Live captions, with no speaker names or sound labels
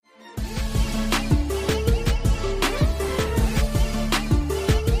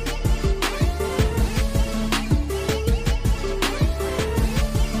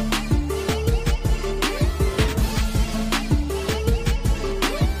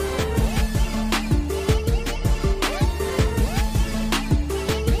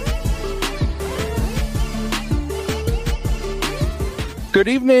Good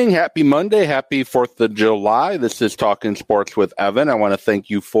evening. Happy Monday. Happy 4th of July. This is Talking Sports with Evan. I want to thank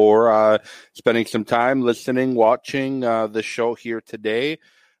you for spending some time listening, watching the show here today.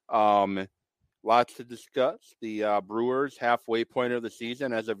 Lots to discuss. The Brewers halfway point of the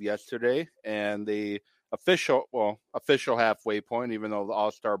season as of yesterday, and the official halfway point, even though the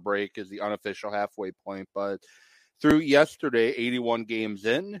All-Star break is the unofficial halfway point. But through yesterday, 81 games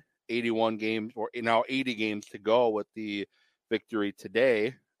in, 81 games, or now 80 games to go with the victory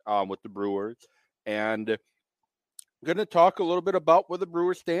today with the Brewers. And I'm going to talk a little bit about where the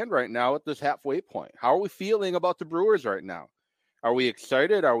Brewers stand right now at this halfway point. How are we feeling about the Brewers right now? Are we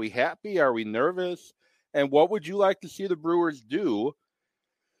excited? Are we happy? Are we nervous? And what would you like to see the Brewers do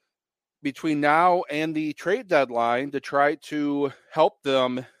between now and the trade deadline to try to help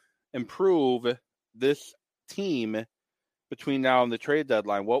them improve this team between now and the trade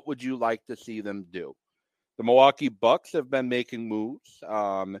deadline? What would you like to see them do? The Milwaukee Bucks have been making moves.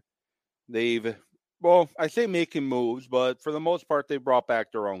 I say making moves, but for the most part, they brought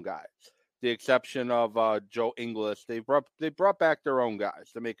back their own guys. The exception of Joe Ingles, they brought back their own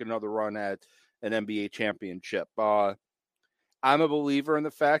guys to make another run at an NBA championship. I'm a believer in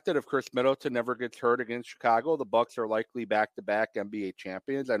the fact that if Chris Middleton never gets hurt against Chicago, the Bucks are likely back-to-back NBA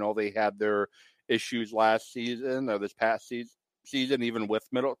champions. I know they had their issues last season or this past season, even with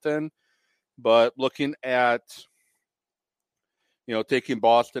Middleton. But looking at, taking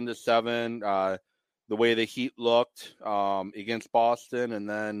Boston to 7, the way the Heat looked against Boston, and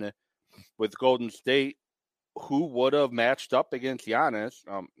then with Golden State, who would have matched up against Giannis?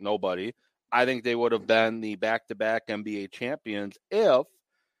 Nobody. I think they would have been the back-to-back NBA champions if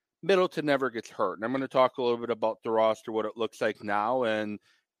Middleton never gets hurt. And I'm going to talk a little bit about the roster, what it looks like now, and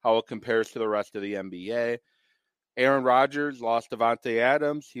how it compares to the rest of the NBA. Aaron Rodgers lost Davante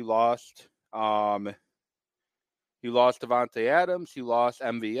Adams. He lost Davante Adams. He lost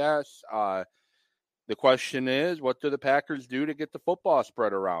MVS. The question is, what do the Packers do to get the football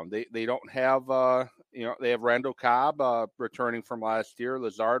spread around? They don't have, they have Randall Cobb returning from last year,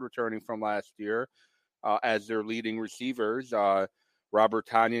 Lazard returning from last year as their leading receivers. Robert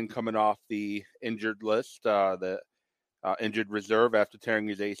Tonyan coming off the injured list, the injured reserve after tearing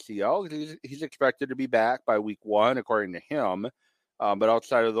his ACL. He's expected to be back by week 1, according to him. But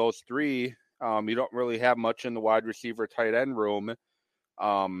outside of those three, you don't really have much in the wide receiver tight end room.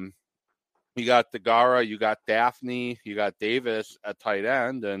 You got Degara, you got Daphne, you got Davis at tight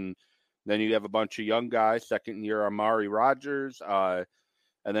end, and then you have a bunch of young guys, second-year Amari Rodgers, and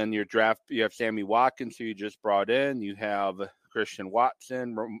then you have Sammy Watkins, who you just brought in. You have Christian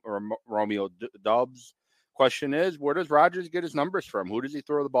Watson, Romeo Doubs. Question is, where does Rodgers get his numbers from? Who does he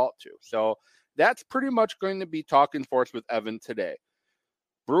throw the ball to? So that's pretty much going to be Talking Sports with Evan today.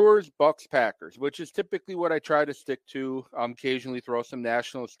 Brewers, Bucks, Packers, which is typically what I try to stick to. Occasionally throw some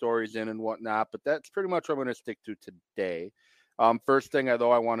national stories in and whatnot, but that's pretty much what I'm going to stick to today. First thing,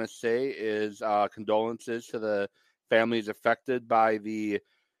 though, I want to say is condolences to the families affected by the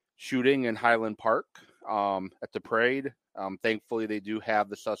shooting in Highland Park at the parade. Thankfully, they do have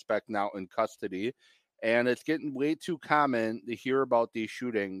the suspect now in custody, and it's getting way too common to hear about these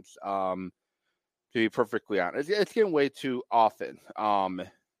shootings. To be perfectly honest, it's getting way too often.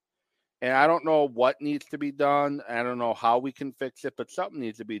 And I don't know what needs to be done. I don't know how we can fix it, but something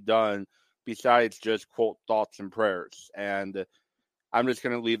needs to be done besides just quote thoughts and prayers. And I'm just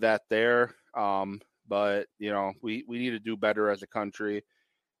going to leave that there. But we need to do better as a country.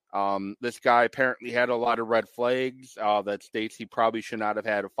 This guy apparently had a lot of red flags that states he probably should not have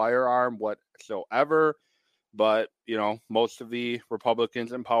had a firearm whatsoever. But, most of the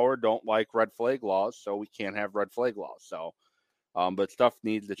Republicans in power don't like red flag laws, so we can't have red flag laws. So, but stuff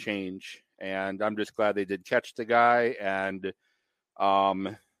needs to change, and I'm just glad they did catch the guy, and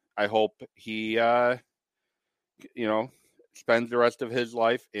I hope he, spends the rest of his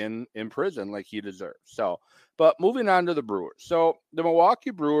life in prison like he deserves. So, but moving on to the Brewers. So, the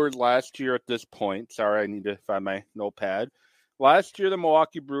Milwaukee Brewers last year at this point, sorry, I need to find my notepad. Last year, the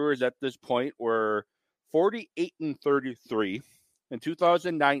Milwaukee Brewers at this point were 48-33. In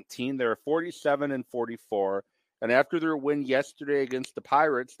 2019, they were 47-44. And after their win yesterday against the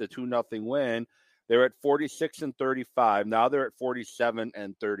Pirates, the 2-0 win, they're at 46-35. Now they're at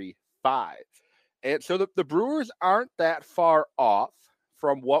 47-35. And so the Brewers aren't that far off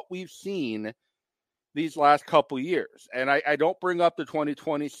from what we've seen these last couple years. And I don't bring up the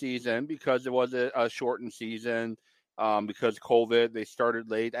 2020 season because it was a shortened season because COVID, they started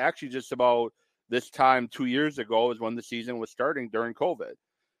late. Actually, just about this time 2 years ago is when the season was starting during COVID.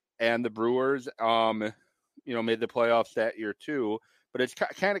 And the Brewers, made the playoffs that year too. But it's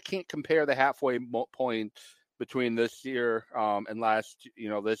kind of can't compare the halfway point between this year and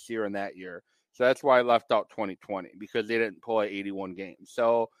this year and that year. So that's why I left out 2020, because they didn't play 81 games.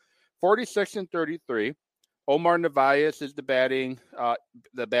 So 46 and 33. Omar Narvaez is the batting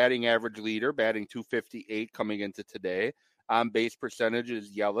average leader, batting 258 coming into today. On base percentage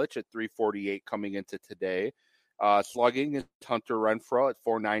is Yelich at 348 coming into today. Slugging is Hunter Renfroe at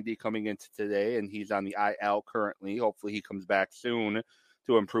 490 coming into today, and he's on the IL currently. Hopefully he comes back soon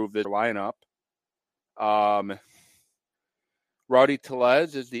to improve this lineup. Rowdy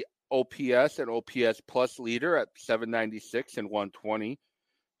Tellez is the OPS and OPS plus leader at 796 and 120.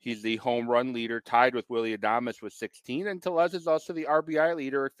 He's the home run leader, tied with Willy Adames with 16, and Tellez is also the RBI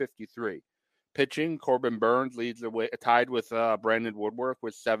leader at 53. Pitching, Corbin Burns leads the way, tied with Brandon Woodworth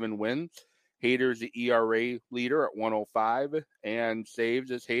with 7 wins. Hader's the ERA leader at 105, and saves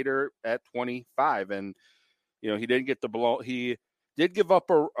is Hader at 25. And he didn't get the blow. He did give up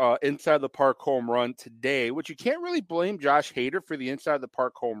a inside the park home run today, which you can't really blame Josh Hader for the inside the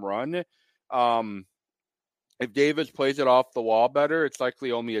park home run. If Davis plays it off the wall better, it's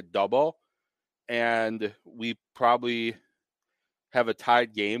likely only a double, and we probably have a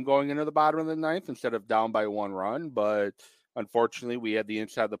tied game going into the bottom of the ninth instead of down by 1 run. But unfortunately, we had the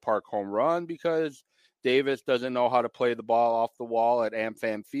inside the park home run because Davis doesn't know how to play the ball off the wall at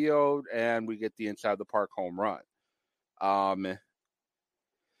AmFam Field, and we get the inside the park home run.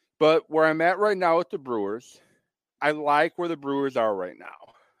 But where I'm at right now with the Brewers, I like where the Brewers are right now.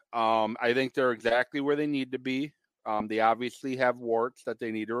 I think they're exactly where they need to be. They obviously have warts that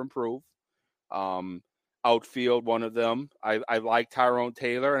they need to improve. Outfield, one of them. I like Tyrone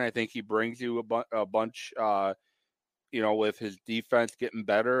Taylor, and I think he brings you a bunch, with his defense getting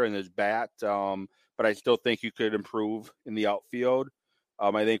better and his bat. But I still think you could improve in the outfield.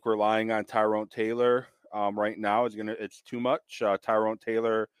 I think relying on Tyrone Taylor right now it's too much. Tyrone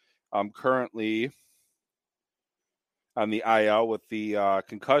Taylor currently on the IL with the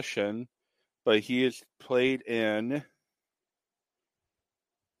concussion, but he has played in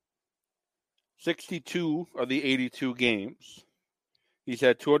 62 of the 82 games. He's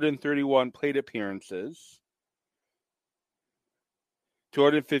had 231 plate appearances,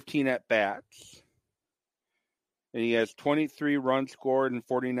 215 at-bats, and he has 23 runs scored and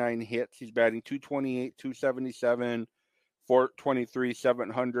 49 hits. He's batting 228, 277, 423,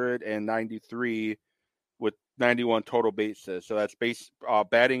 700, and 93 with 91 total bases. So that's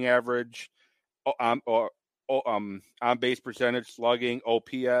batting average, on base percentage, slugging,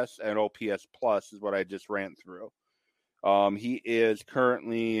 OPS, and OPS plus is what I just ran through. He is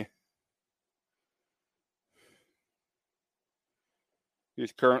currently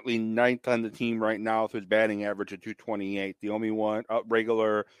ninth on the team right now with his batting average of 228. The only one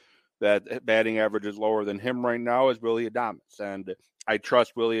regular that batting average is lower than him right now is Willy Adames, and I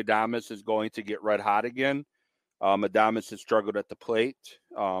trust Willy Adames is going to get red hot again. Adames has struggled at the plate,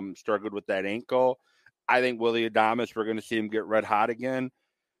 struggled with that ankle. I think Willy Adames, we're going to see him get red hot again.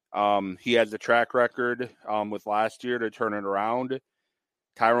 He has a track record with last year to turn it around.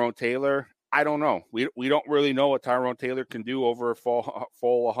 Tyrone Taylor, I don't know. We don't really know what Tyrone Taylor can do over a full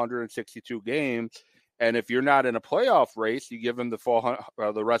 162 games. And if you're not in a playoff race, you give him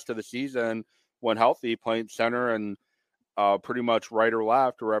the rest of the season when healthy, playing center and pretty much right or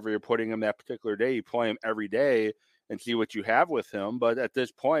left, wherever you're putting him that particular day. You play him every day and see what you have with him. But at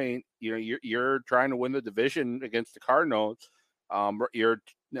this point, you're trying to win the division against the Cardinals. You're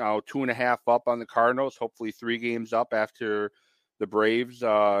now 2.5 up on the Cardinals, hopefully 3 games up after the Braves.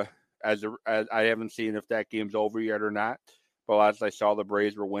 As I haven't seen if that game's over yet or not, but as I saw, the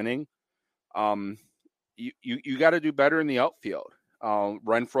Braves were winning. You got to do better in the outfield.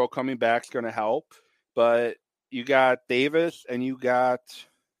 Renfroe coming back is going to help, but you got Davis and you got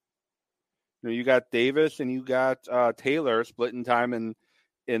Taylor splitting time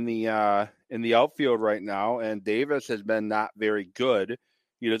in the outfield right now, and Davis has been not very good.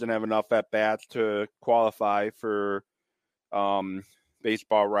 He doesn't have enough at bats to qualify for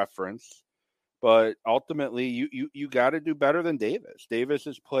Baseball Reference, but ultimately you got to do better than Davis. Davis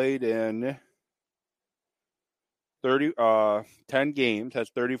has played in 10 games, has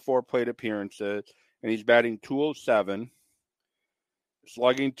 34 plate appearances, and he's batting 207,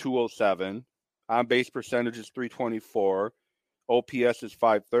 slugging 207, on base percentage is 324, OPS is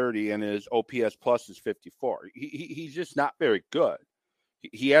 530, and his OPS plus is 54. He's just not very good.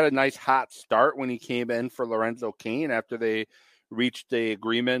 He had a nice hot start when he came in for Lorenzo Cain after they reached the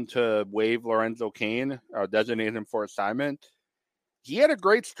agreement to waive Lorenzo Cain, designate him for assignment. He had a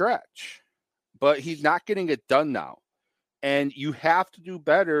great stretch, but he's not getting it done now. And you have to do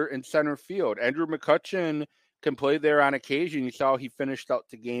better in center field. Andrew McCutchen can play there on occasion. You saw he finished out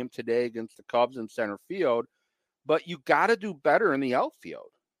the game today against the Cubs in center field. but you got to do better in the outfield,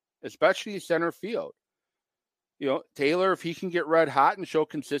 especially center field. Taylor, if he can get red hot and show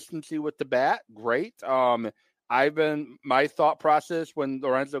consistency with the bat, great. My thought process when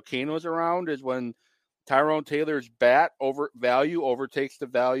Lorenzo Cain was around is when Tyrone Taylor's bat value overtakes the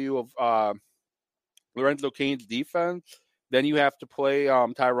value of Lorenzo Cain's defense, then you have to play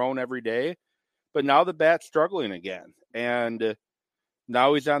Tyrone every day. But now the bat's struggling again, and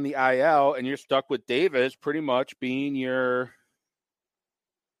now he's on the IL, and you're stuck with Davis pretty much being your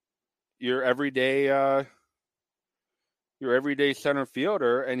everyday center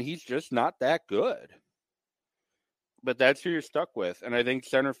fielder, and he's just not that good. But that's who you're stuck with, and I think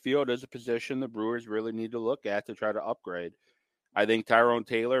center field is a position the Brewers really need to look at to try to upgrade. I think Tyrone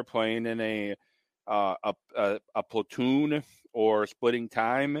Taylor playing in a platoon or splitting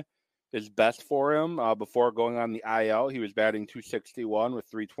time is best for him. Before going on the IL, he was batting .261 with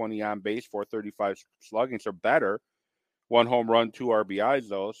 .320 on base, .435 slugging, so better. 1 home run, 2 RBIs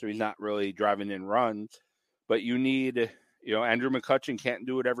though, so he's not really driving in runs. But you need, Andrew McCutchen can't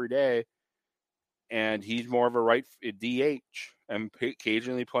do it every day, and he's more of a right DH and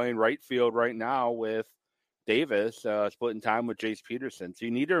occasionally playing right field right now with Davis, splitting time with Jace Peterson. So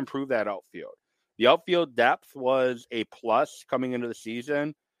you need to improve that outfield. The outfield depth was a plus coming into the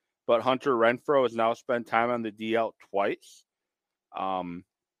season, but Hunter Renfroe has now spent time on the DL twice.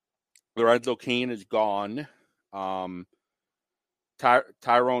 Lorenzo Cain is gone. Tyrone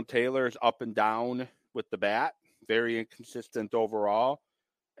Taylor is up and down with the bat, very inconsistent overall.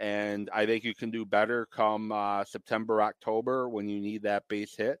 And I think you can do better come September, October when you need that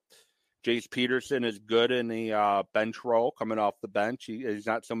base hit. Jace Peterson is good in the bench role, coming off the bench. He's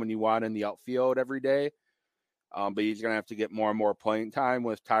not someone you want in the outfield every day, but he's going to have to get more and more playing time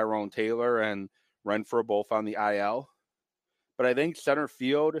with Tyrone Taylor and Renfroe both on the IL. But I think center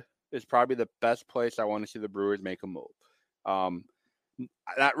field is probably the best place I want to see the Brewers make a move.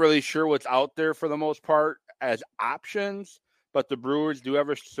 Not really sure what's out there for the most part as options, but the Brewers do have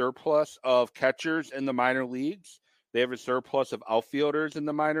a surplus of catchers in the minor leagues. They have a surplus of outfielders in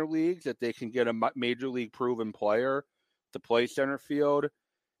the minor leagues that they can get a major league proven player to play center field.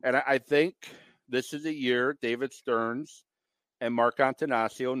 And I think this is a year David Stearns and Mark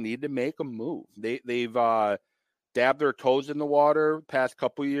Antanasio need to make a move. They've dabbed their toes in the water past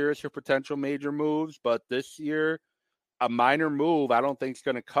couple years for potential major moves, but this year, a minor move I don't think is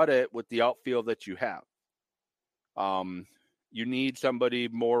going to cut it with the outfield that you have. You need somebody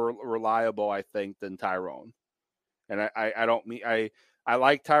more reliable, I think, than Tyrone. And I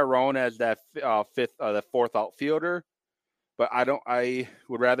like Tyrone as that the fourth outfielder, but I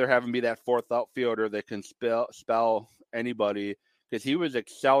would rather have him be that fourth outfielder that can spell anybody, because he was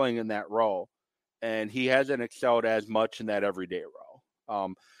excelling in that role, and he hasn't excelled as much in that everyday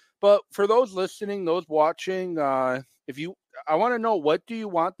role. But for those listening, those watching, I want to know, what do you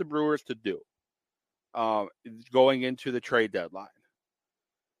want the Brewers to do going into the trade deadline?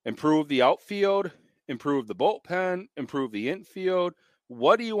 Improve the outfield, improve the bullpen, improve the infield.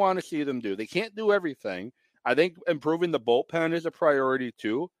 What do you want to see them do? They can't do everything. I think improving the bullpen is a priority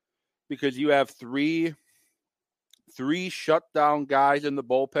too, because you have three shutdown guys in the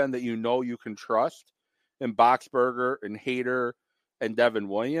bullpen that you can trust, in Boxberger and Hader and Devin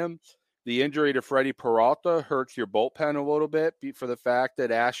Williams. The injury to Freddie Peralta hurts your bullpen a little bit for the fact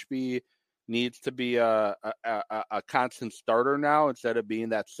that Ashby needs to be a constant starter now instead of being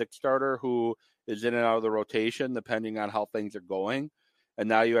that sixth starter who is in and out of the rotation depending on how things are going. And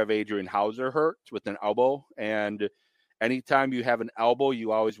now you have Adrian Hauser hurt with an elbow. And anytime you have an elbow,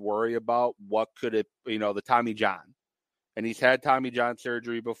 you always worry about the Tommy John. And he's had Tommy John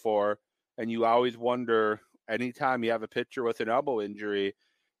surgery before. And you always wonder, anytime you have a pitcher with an elbow injury,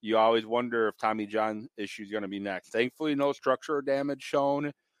 you always wonder if Tommy John issue is going to be next. Thankfully, no structural damage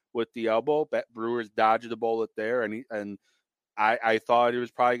shown with the elbow. Brewers dodged the bullet there, and I thought he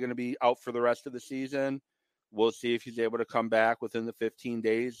was probably going to be out for the rest of the season. We'll see if he's able to come back within the 15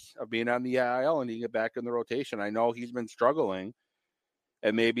 days of being on the IL and he get back in the rotation. I know he's been struggling,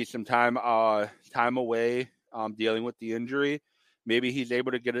 and maybe some time away dealing with the injury. Maybe he's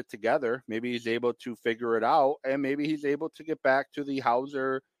able to get it together. Maybe he's able to figure it out, and maybe he's able to get back to the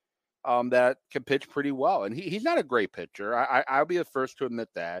Hauser that can pitch pretty well. And he's not a great pitcher. I'll be the first to admit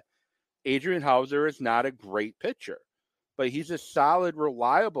that. Adrian Hauser is not a great pitcher, but he's a solid,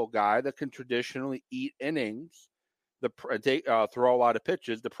 reliable guy that can traditionally eat innings, throw a lot of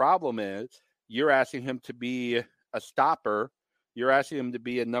pitches. The problem is you're asking him to be a stopper. You're asking him to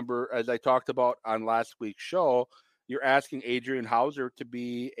be a number, as I talked about on last week's show, you're asking Adrian Hauser to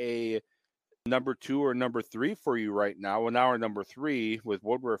be a number 2 or number 3 for you right now. Well, now we're number 3 with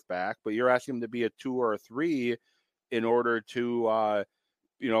Woodruff back, but you're asking him to be a 2 or a 3 in order to,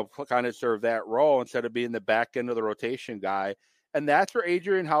 kind of serve that role instead of being the back end of the rotation guy. And that's where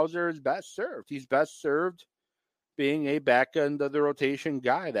Adrian Hauser is best served. He's best served being a back end of the rotation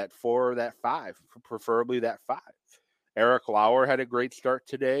guy, that 4 or that 5, preferably that 5. Eric Lauer had a great start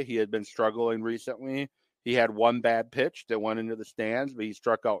today. He had been struggling recently. He had one bad pitch that went into the stands, but he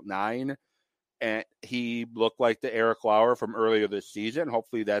struck out 9. And he looked like the Eric Lauer from earlier this season.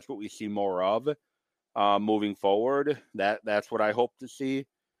 Hopefully that's what we see more of moving forward. That's what I hope to see.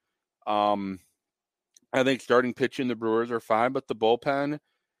 I think starting pitching the Brewers are fine, but the bullpen,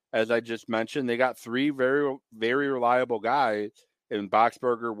 as I just mentioned, they got 3 very, very reliable guys in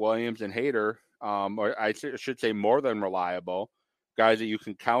Boxberger, Williams, and Hader. Or I should say more than reliable guys that you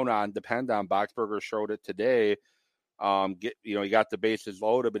can count on, depend on. Boxberger showed it today. He got the bases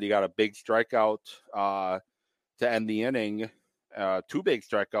loaded, but he got a big strikeout to end the inning. 2 big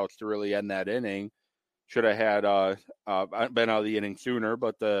strikeouts to really end that inning. Should have had been out of the inning sooner,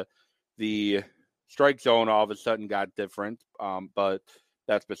 but the strike zone all of a sudden got different. But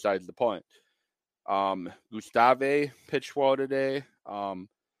that's besides the point. Gustave pitched well today.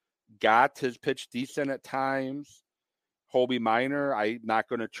 Gott has pitched decent at times. Colby Minor, I'm not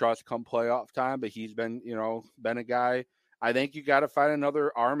going to trust come playoff time, but he's been a guy. I think you got to find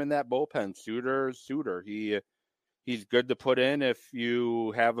another arm in that bullpen. Suter. He's good to put in if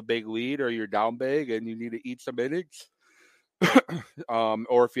you have a big lead or you're down big and you need to eat some innings.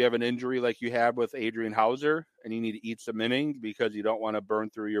 Or if you have an injury like you had with Adrian Hauser and you need to eat some innings because you don't want to burn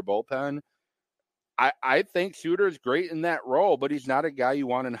through your bullpen. I think Suter is great in that role, but he's not a guy you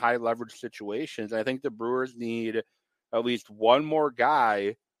want in high leverage situations. I think the Brewers need at least one more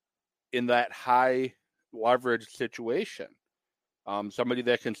guy in that high leverage situation. Somebody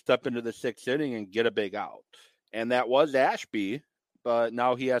that can step into the 6th inning and get a big out. And that was Ashby, but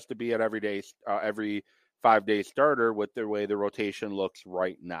now he has to be at every 5-day starter with the way the rotation looks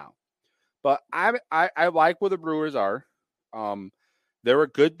right now. But I like where the Brewers are. They're a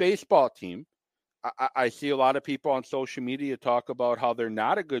good baseball team. I see a lot of people on social media talk about how they're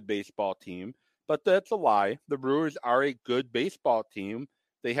not a good baseball team, but that's a lie. The Brewers are a good baseball team.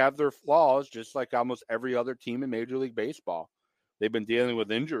 They have their flaws just like almost every other team in Major League Baseball. They've been dealing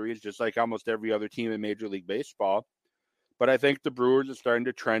with injuries just like almost every other team in Major League Baseball. But I think the Brewers are starting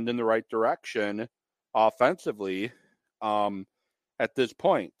to trend in the right direction offensively at this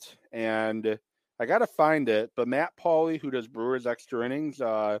point. And I got to find it, but Matt Pauley, who does Brewers Extra Innings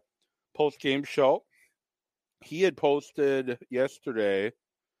post-game show, he had posted yesterday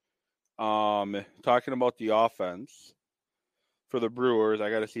talking about the offense for the Brewers. I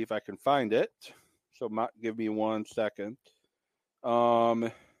got to see if I can find it. So give me 1 second.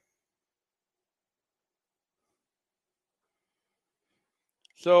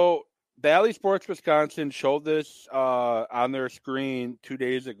 So Bally Sports Wisconsin showed this on their screen 2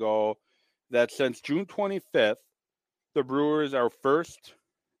 days ago that since June 25th, the Brewers are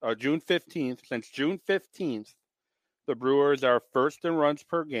June 15th. Since June 15th, the Brewers are first in runs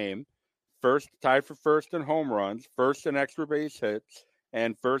per game, tied for first in home runs, first in extra base hits,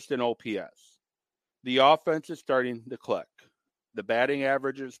 and first in OPS. The offense is starting to click. The batting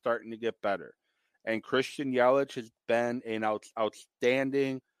average is starting to get better. And Christian Yelich has been an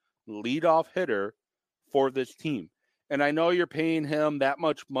outstanding leadoff hitter for this team. And I know you're paying him that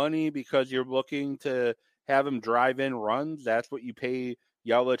much money because you're looking to have him drive in runs. That's what you pay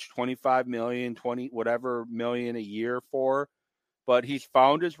Yelich $25 million, $20 million a year for. But he's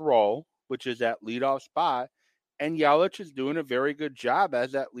found his role, which is that leadoff spot. And Yelich is doing a very good job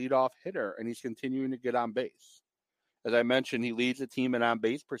as that leadoff hitter, and he's continuing to get on base. As I mentioned, he leads the team in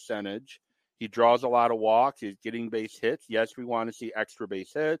on-base percentage. He draws a lot of walks. He's getting base hits. Yes, we want to see extra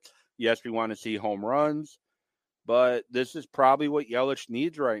base hits. Yes, we want to see home runs. But this is probably what Yelich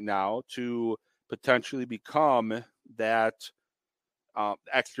needs right now to potentially become that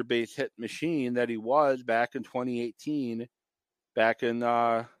extra base hit machine that he was back in 2018, back in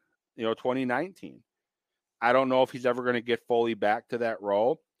 2019. I don't know if he's ever going to get fully back to that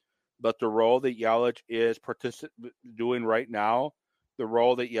role, but the role that Yelich is doing right now, the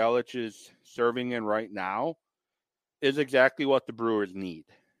role that Yelich is serving in right now, is exactly what the Brewers need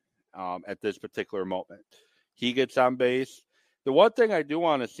at this particular moment. He gets on base. The one thing I do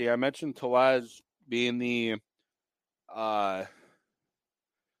want to see, I mentioned Tellez being the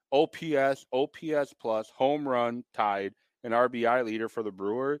OPS plus home run tied and RBI leader for the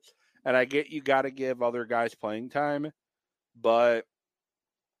Brewers. And I get you got to give other guys playing time, but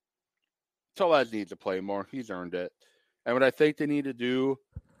Tellez needs to play more. He's earned it. And what I think they need to do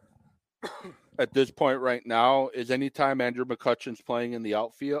at this point right now is anytime Andrew McCutchen's playing in the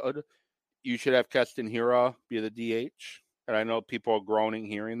outfield, you should have Keston Hiura be the DH. And I know people are groaning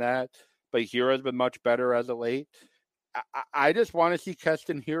hearing that, but Hiura's been much better as of late. I just want to see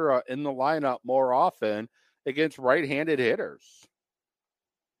Keston Hiura in the lineup more often against right-handed hitters.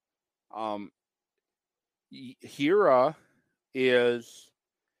 Hiura is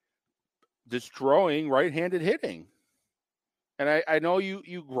destroying right-handed hitting. And I know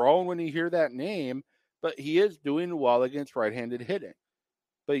you groan when you hear that name, but he is doing well against right-handed hitting.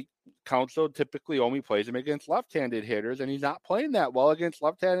 But Counsell typically only plays him against left-handed hitters, and he's not playing that well against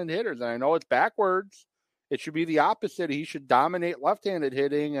left-handed hitters. And I know it's backwards. It should be the opposite. He should dominate left-handed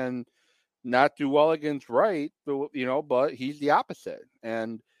hitting and not do well against right, but he's the opposite.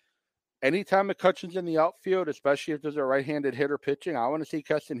 And anytime McCutchen's in the outfield, especially if there's a right-handed hitter pitching, I want to see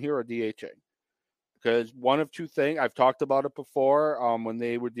Keston Hiura DHing. Because one of two things, I've talked about it before when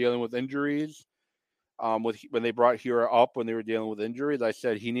they were dealing with injuries. When they brought Hiura up when they were dealing with injuries, I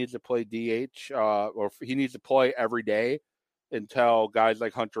said he needs to play DH or he needs to play every day until guys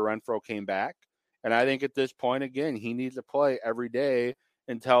like Hunter Renfroe came back. And I think at this point, again, he needs to play every day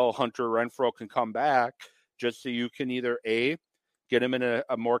until Hunter Renfroe can come back, just so you can either A, get him in a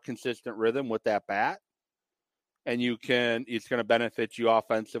more consistent rhythm with that bat, and it's going to benefit you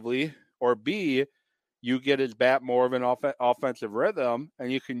offensively, or B, you get his bat more of an offensive rhythm,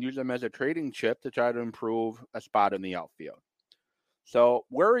 and you can use him as a trading chip to try to improve a spot in the outfield. So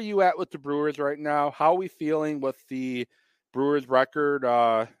where are you at with the Brewers right now? How are we feeling with the Brewers record?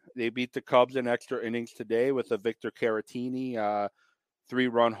 They beat the Cubs in extra innings today with a Victor Caratini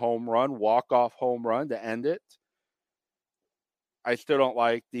 3-run home run, walk-off home run to end it. I still don't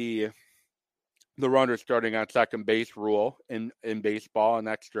like the runner starting on second base rule in baseball and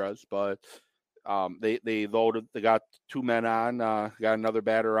extras, but they loaded. They got 2 men on, got another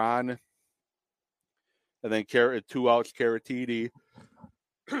batter on, and then 2 outs. Caratini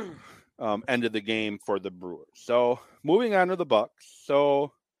ended the game for the Brewers. So moving on to the Bucks.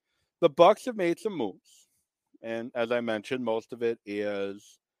 So the Bucks have made some moves, and as I mentioned, most of it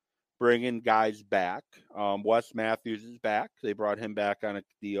is bringing guys back. Wes Matthews is back. They brought him back on a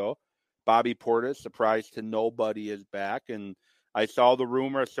deal. Bobby Portis, surprised to nobody, is back, and I saw the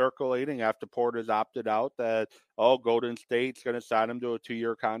rumor circulating after Portis opted out that, Golden State's going to sign him to a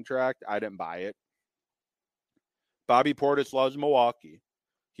 2-year contract. I didn't buy it. Bobby Portis loves Milwaukee.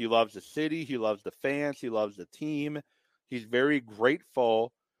 He loves the city. He loves the fans. He loves the team. He's very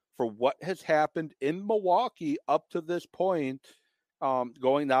grateful for what has happened in Milwaukee up to this point,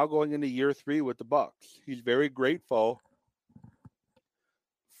 going into year 3 with the Bucks. He's very grateful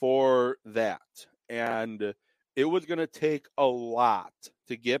for that. And it was going to take a lot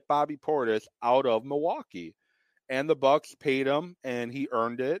to get Bobby Portis out of Milwaukee. And the Bucks paid him, and he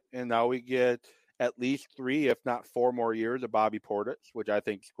earned it. And now we get at least 3, if not 4 more years of Bobby Portis, which I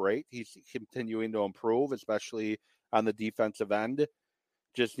think is great. He's continuing to improve, especially on the defensive end.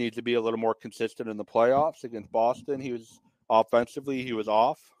 Just needs to be a little more consistent in the playoffs. Against Boston, he was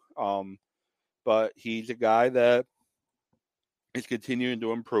off. But he's a guy that is continuing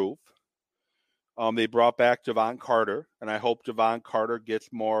to improve. They brought back Javon Carter, and I hope Javon Carter gets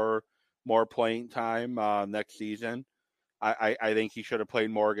more playing time next season. I think he should have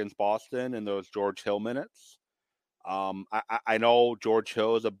played more against Boston in those George Hill minutes. I know George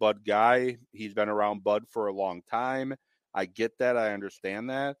Hill is a Bud guy. He's been around Bud for a long time. I get that. I understand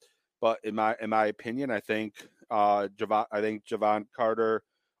that. But in my opinion, I think Javon Carter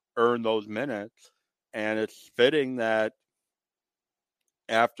earned those minutes, and it's fitting that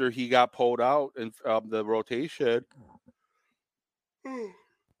after he got pulled out in the rotation.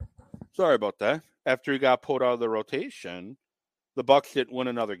 Sorry about that. After he got pulled out of the rotation, the Bucks didn't win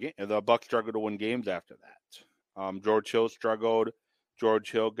another game. The Bucks struggled to win games after that. George Hill struggled.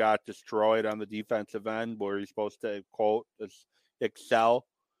 George Hill got destroyed on the defensive end where he's supposed to, quote, excel.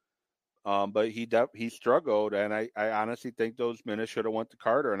 But he struggled, and I honestly think those minutes should have went to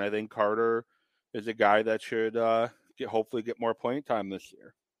Carter, and I think Carter is a guy that should hopefully get more playing time this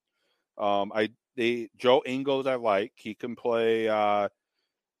year. Joe Ingles I like. He can play.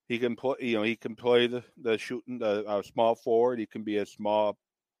 He can play the shooting the small forward. He can be a small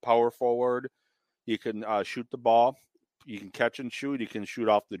power forward. He can shoot the ball. He can catch and shoot. He can shoot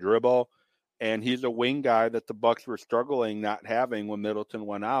off the dribble, and he's a wing guy that the Bucks were struggling not having when Middleton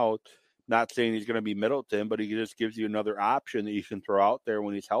went out. Not saying he's going to be Middleton, but he just gives you another option that you can throw out there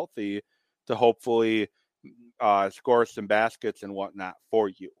when he's healthy to hopefully score some baskets and whatnot for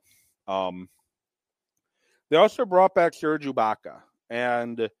you. They also brought back Serge Ibaka,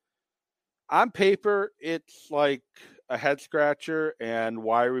 and on paper, it's like a head scratcher. And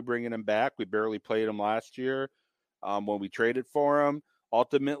why are we bringing him back? We barely played him last year when we traded for him.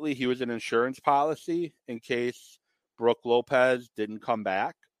 Ultimately, he was an insurance policy in case Brook Lopez didn't come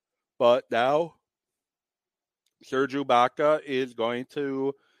back. But now Serge Ibaka is going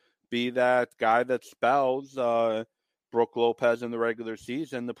to be that guy that spells Brook Lopez in the regular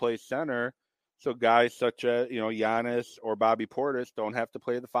season to play center. So guys such as, Giannis or Bobby Portis don't have to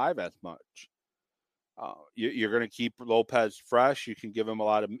play the 5 as much. You're going to keep Lopez fresh. You can give him a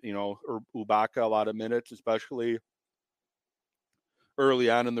lot of, Ibaka a lot of minutes, especially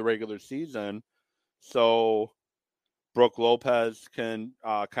early on in the regular season. So Brook Lopez can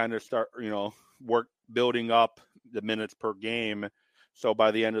kind of start, work building up the minutes per game. So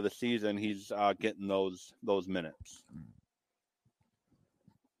by the end of the season, he's getting those minutes.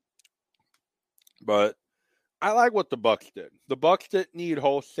 But I like what the Bucks did. The Bucks didn't need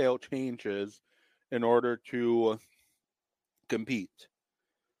wholesale changes in order to compete.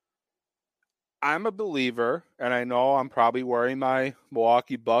 I'm a believer, and I know I'm probably wearing my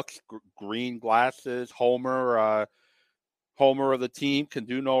Milwaukee Bucks green glasses, Homer of the team, can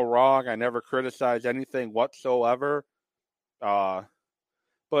do no wrong. I never criticize anything whatsoever.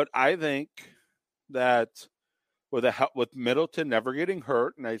 But I think that with Middleton never getting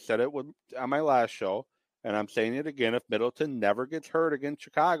hurt, and I said it on my last show, and I'm saying it again, if Middleton never gets hurt against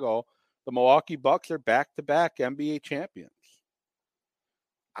Chicago, the Milwaukee Bucks are back-to-back NBA champions.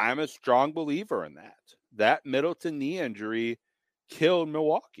 I'm a strong believer in that. That Middleton knee injury killed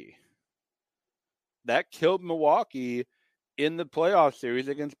Milwaukee. That killed Milwaukee in the playoff series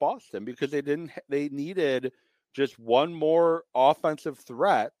against Boston because they needed just one more offensive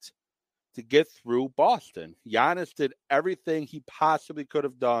threat to get through Boston. Giannis did everything he possibly could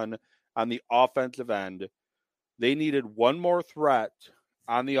have done on the offensive end. They needed one more threat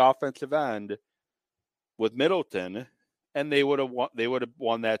on the offensive end with Middleton, and they would have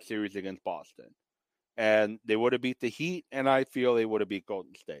won that series against Boston. And they would have beat the Heat, and I feel they would have beat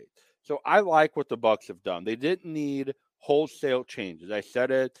Golden State. So I like what the Bucks have done. They didn't need wholesale changes. I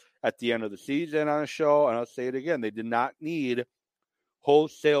said it at the end of the season on a show, and I'll say it again. They did not need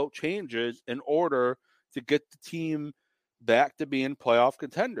wholesale changes in order to get the team back to being playoff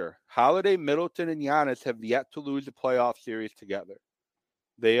contender. Holiday, Middleton, and Giannis have yet to lose a playoff series together.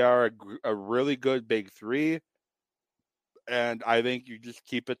 They are a really good big three, and I think you just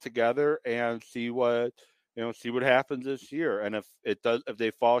keep it together and see what happens this year. And if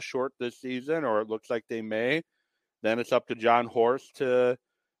they fall short this season, or it looks like they may, then it's up to John Horst to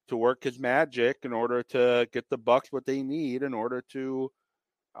work his magic in order to get the Bucks what they need in order to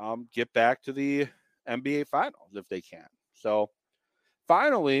get back to the NBA Finals if they can. So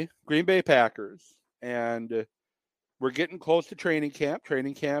finally, Green Bay Packers, and we're getting close to training camp.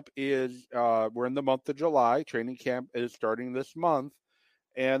 Training camp is we're in the month of July. Training camp is starting this month,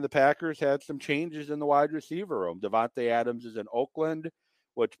 and the Packers had some changes in the wide receiver room. Davante Adams is in Oakland,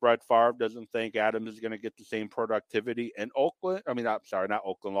 which Brett Favre doesn't think Adams is going to get the same productivity in Oakland. I mean, not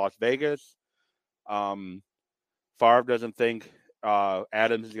Oakland, Las Vegas. Favre doesn't think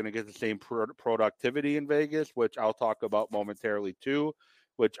Adams is going to get the same productivity in Vegas, which I'll talk about momentarily too,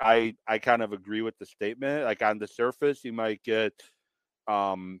 which I kind of agree with the statement. Like on the surface, you might get,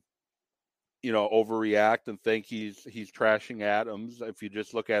 overreact and think he's trashing Adams if you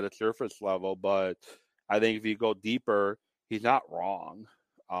just look at a surface level. But I think if you go deeper, he's not wrong.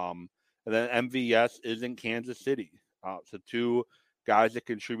 And then MVS is in Kansas City. So two guys that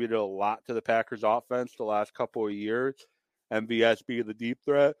contributed a lot to the Packers offense the last couple of years. MVS being the deep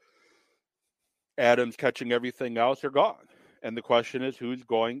threat, Adams catching everything else, are gone. And the question is, who's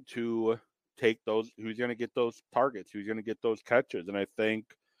going to take those? Who's going to get those targets? Who's going to get those catches? And I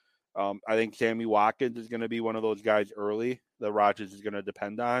think Sammy Watkins is going to be one of those guys early that Rodgers is going to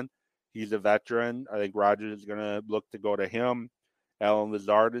depend on. He's a veteran. I think Rodgers is going to look to go to him. Allen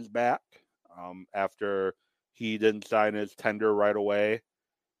Lazard is back after he didn't sign his tender right away,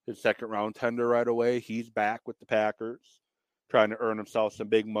 his second round tender right away. He's back with the Packers, trying to earn himself some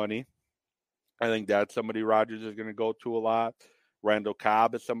big money. I think that's somebody Rodgers is going to go to a lot. Randall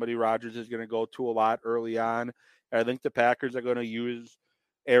Cobb is somebody Rodgers is going to go to a lot early on. And I think the Packers are going to use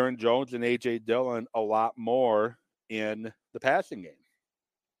Aaron Jones and A.J. Dillon a lot more in the passing game.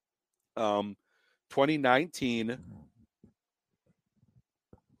 2019,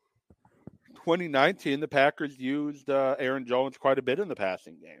 the Packers used Aaron Jones quite a bit in the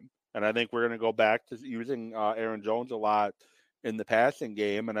passing game. And I think we're going to go back to using Aaron Jones a lot in the passing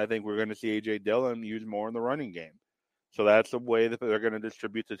game. And I think we're going to see A.J. Dillon used more in the running game. So that's the way that they're going to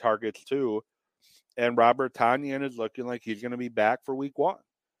distribute the targets too. And Robert Tonyan is looking like he's going to be back for week 1.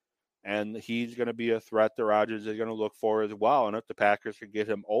 And he's going to be a threat that Rodgers is going to look for as well. And if the Packers can get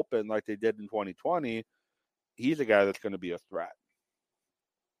him open like they did in 2020, he's a guy that's going to be a threat.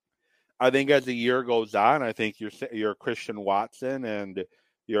 I think as the year goes on, I think your Christian Watson and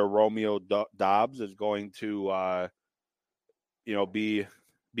your Romeo Doubs is going to,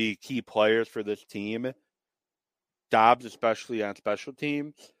 be key players for this team. Doubs, especially on special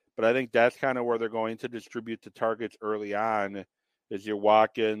teams. But I think that's kind of where they're going to distribute the targets early on, is your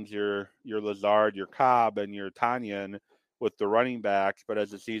Watkins, your Lazard, your Cobb, and your Tanyan with the running backs. But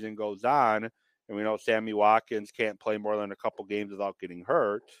as the season goes on, and we know Sammy Watkins can't play more than a couple games without getting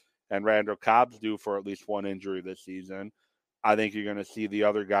hurt, and Randall Cobb's due for at least one injury this season, I think you're going to see the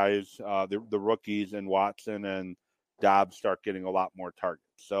other guys, the rookies and Watson and Doubs start getting a lot more targets.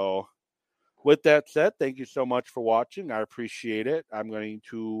 So with that said, thank you so much for watching. I appreciate it. I'm going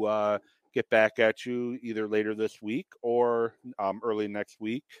to get back at you either later this week or early next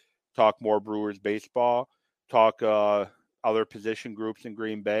week. Talk more Brewers baseball. Talk other position groups in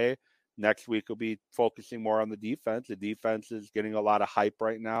Green Bay. Next week will be focusing more on the defense. The defense is getting a lot of hype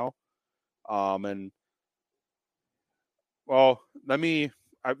right now. There's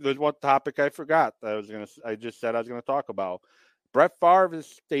one topic I forgot that I just said I was gonna talk about. Brett Favre is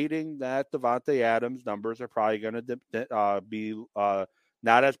stating that Davante Adams' numbers are probably going to be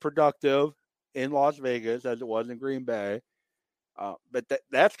not as productive in Las Vegas as it was in Green Bay. But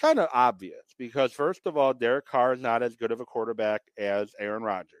that's kind of obvious because, first of all, Derek Carr is not as good of a quarterback as Aaron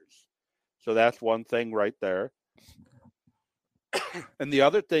Rodgers. So that's one thing right there. And the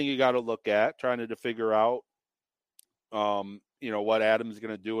other thing you got to look at, trying to figure out, what Adams is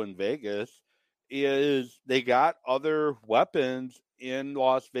going to do in Vegas, is they got other weapons in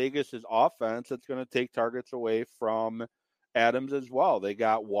Las Vegas's offense that's going to take targets away from Adams as well. They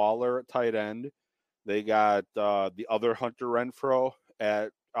got Waller at tight end. They got the other Hunter Renfrow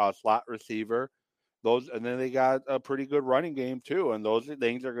at slot receiver. And then they got a pretty good running game too. And those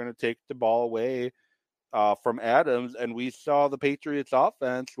things are going to take the ball away from Adams. And we saw the Patriots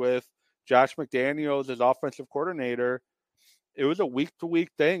offense with Josh McDaniels as offensive coordinator. It was a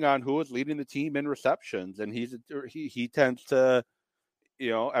week-to-week thing on who was leading the team in receptions, and he tends to,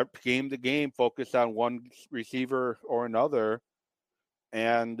 game to game focus on one receiver or another,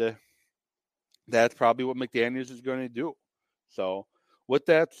 and that's probably what McDaniels is going to do. So, with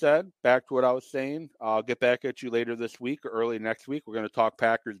that said, back to what I was saying, I'll get back at you later this week or early next week. We're going to talk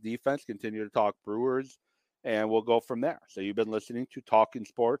Packers defense, continue to talk Brewers, and we'll go from there. So, you've been listening to Talking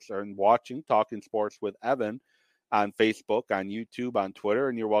Sports and watching Talking Sports with Evan on Facebook, on YouTube, on Twitter,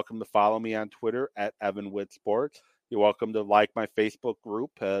 and you're welcome to follow me on Twitter at EvanWittSports. You're welcome to like my Facebook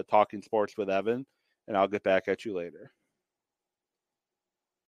group, Talking Sports with Evan, and I'll get back at you later.